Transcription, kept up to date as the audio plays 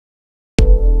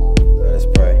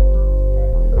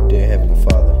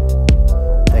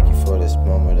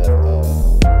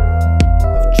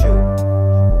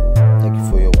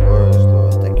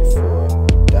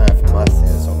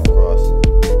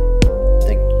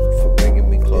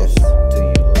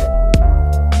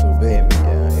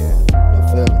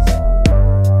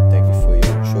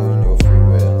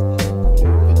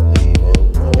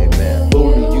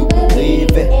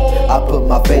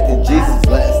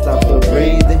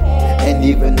And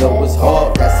even though it's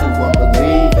hard, that's who I'm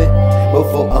believing.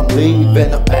 Before I'm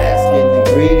leaving, I'm asking and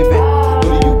grieving.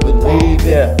 Who do you believe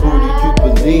in? Who do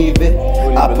you believe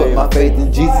in? I put my faith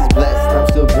in Jesus, blessed, I'm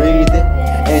still breathing.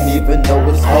 And even though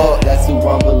it's hard, that's who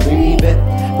I'm believing.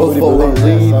 Before I'm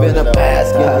leaving, I'm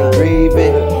asking and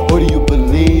grieving. Who do you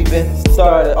believe in?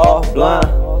 Started off blind,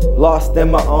 lost in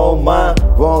my own mind,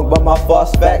 wrong by my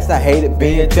false facts. I hated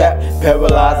being trapped,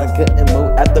 paralyzed and couldn't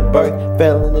move after birth.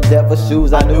 Fell in the devil's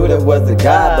shoes, I knew there was a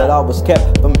God, but I was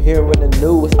kept from hearing the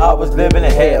news. I was living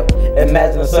in hell.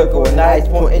 Imagine a circle of knives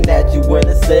pointing at you in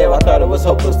a cell. I thought it was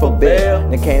hopeless for bail,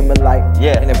 and it came to light,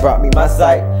 and it brought me my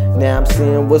sight. Now I'm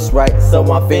seeing what's right, so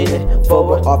I'm feeling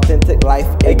for an authentic life.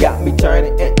 It got me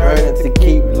turning and earning to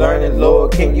keep learning.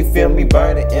 Lord, can you feel me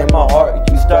burning in my heart?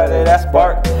 You started that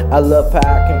spark. I love how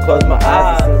I can close my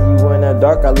eyes and see you in the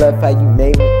dark. I love how you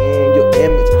made me in your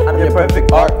image. I'm your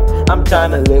perfect art. I'm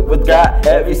trying to live with God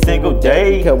every single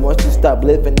day. Cause once you stop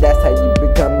living, that's how you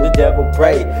become the devil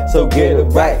prey. So get it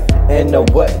right and know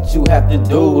what you have to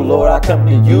do. Lord, I come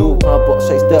to you, humble,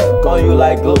 straight stuck on you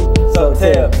like glue. So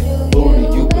tell me, who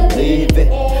do you believe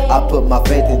in? I put my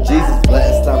faith in Jesus,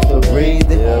 blessed, I'm still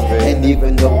breathing. And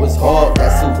even though it's hard,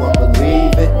 that's who I'm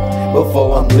believing.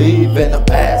 Before I'm leaving, I'm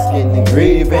asking and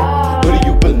grieving. Who do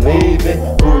you believe in?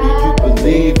 Who do you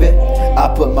believe in?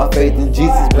 I put my faith in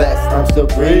Jesus, blessed, I'm still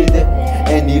breathing.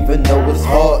 And even though it's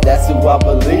hard, that's who I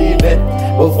believe in.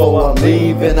 Before I'm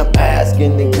leaving, I'm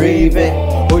asking and grieving.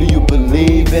 Who do you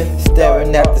believe in?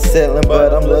 Staring at the ceiling,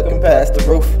 but I'm looking past the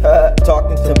roof.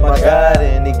 Talking to my God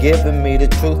and He giving me the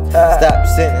truth. Stop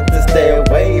sinning to stay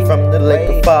away from the lake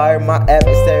of fire. My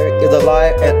adversary is a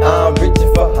liar and I'm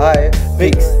reaching for higher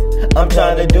peaks. I'm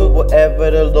trying to do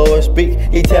whatever the Lord speak.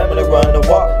 He tell me to run and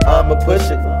walk, I'ma push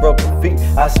it with broken feet.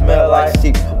 I smell like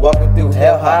sheep, walking through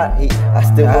hell hot heat. I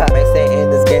still won't maintain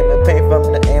in this game and pain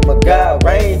from the aim of God.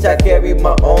 Range, I carry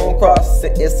my own cross,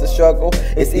 it's a struggle.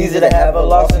 It's easy to have a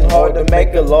loss and hard to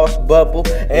make a lost bubble.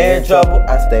 In trouble,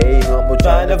 I stay humble,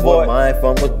 trying to avoid mind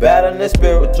fumbles, battling the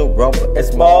spiritual rumble. In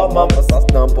small moments I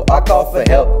stumble, I call for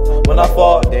help when I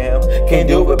fall down. Can't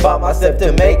do it by myself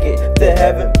to make it to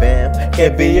heaven, fam.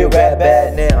 Can't be a rap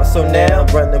bad now, so now I'm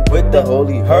running with the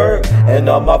holy herd, and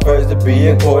all my verses to be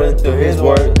according to His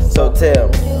word. So tell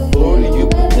me, who do you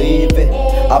believe in?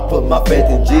 I put my faith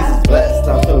in Jesus, blessed,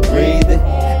 I'm still breathing.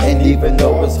 And even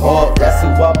though it's hard, that's who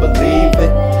I believe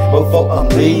in. Before I'm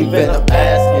leaving, I'm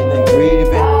asking and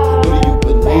grieving. Who do you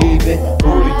believe in?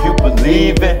 Who do you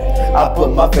believe in? I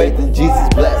put my faith in Jesus,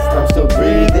 blessed, I'm still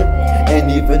breathing. And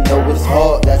even though it's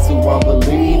hard, that's who I'm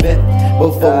believing.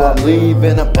 Before I'm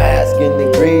leaving, I'm asking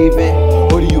and grieving.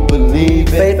 Who do you believe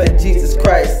in? Faith in Jesus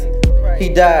Christ. He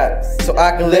died so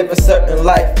I can live a certain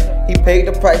life. He paid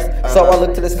the price, so I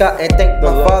look to the sky and thank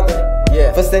my Father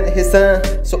for sending His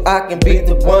Son, so I can be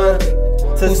the one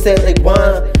who said they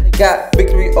won. Got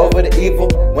victory over the evil.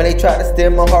 When they try to steal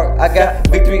my heart, I got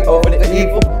victory over the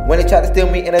evil. When they try to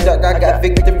steal me in the dark, I got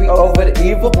victory over the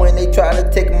evil. When they try to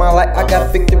take my light, I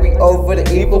got victory over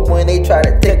the evil. When they try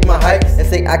to take my height and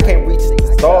say I can't reach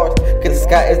the stars, cause the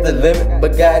sky is the limit,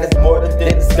 but God is more than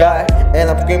the sky.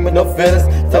 And I'm screaming no feelings,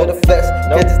 tell the flesh,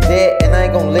 cause it's dead, and I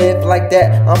ain't gon' live like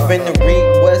that. I'm finna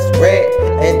read what's read,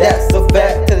 and that's a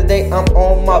fact. To the day I'm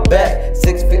on my back,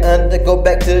 6 feet under, go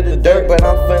back to the dirt, but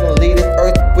I'm finna leave this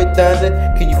earth with thunder.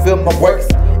 Can you feel my works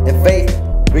and faith?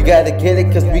 We gotta get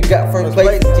it, cause we got first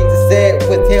place. Jesus said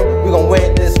with Him, we gon'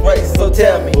 win this race. So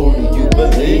tell me, who do you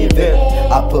believe in?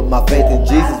 I put my faith in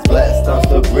Jesus, blessed, I'm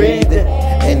still breathing.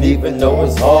 And even though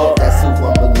it's hard, that's who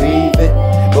I'm believing.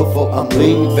 Before I'm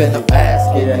leaving, I'm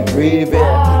asking and grieving.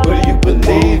 Who do you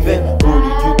believe in? Who do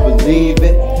you believe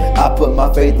in? I put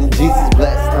my faith in Jesus,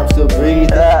 blessed, I'm still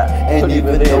breathing. And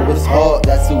even though it's hard,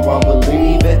 that's who I'm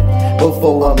believing.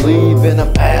 Before I'm leaving,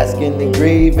 I'm asking and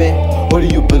grieving. Who do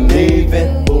you believe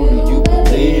in? Who do you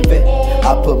believe in?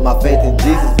 I put my faith in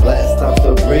Jesus, blessed, I'm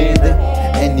still breathing.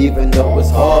 And even though it's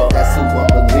hard, that's who I'm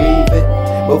believing.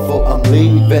 Before I'm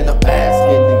leaving, I'm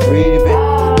asking and grieving.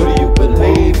 Who do you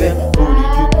believe in? Who do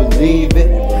you believe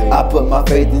in? I put my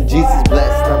faith in Jesus,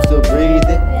 blessed, I'm still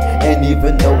breathing. And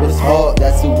even though it's hard,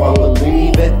 that's who I'm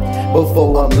believing.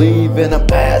 Before I'm leaving, I'm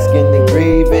asking and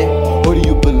grieving. Who do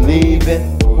you believe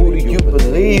in? Who do you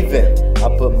believe in?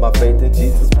 I put my faith in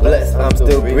Jesus, blessed, I'm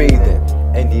still breathing.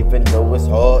 And even though it's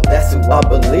hard, that's who I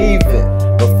believe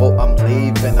in. Before I'm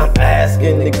leaving, I'm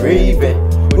asking and grieving.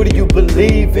 Who do you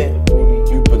believe in? Who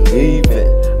do you believe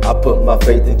in? I put my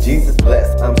faith in Jesus,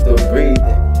 blessed, I'm still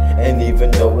breathing. And even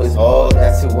though it's hard,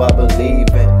 that's who I believe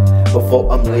in.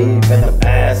 Before I'm leaving, I'm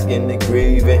asking and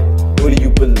grieving. Who do you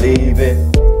believe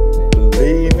in?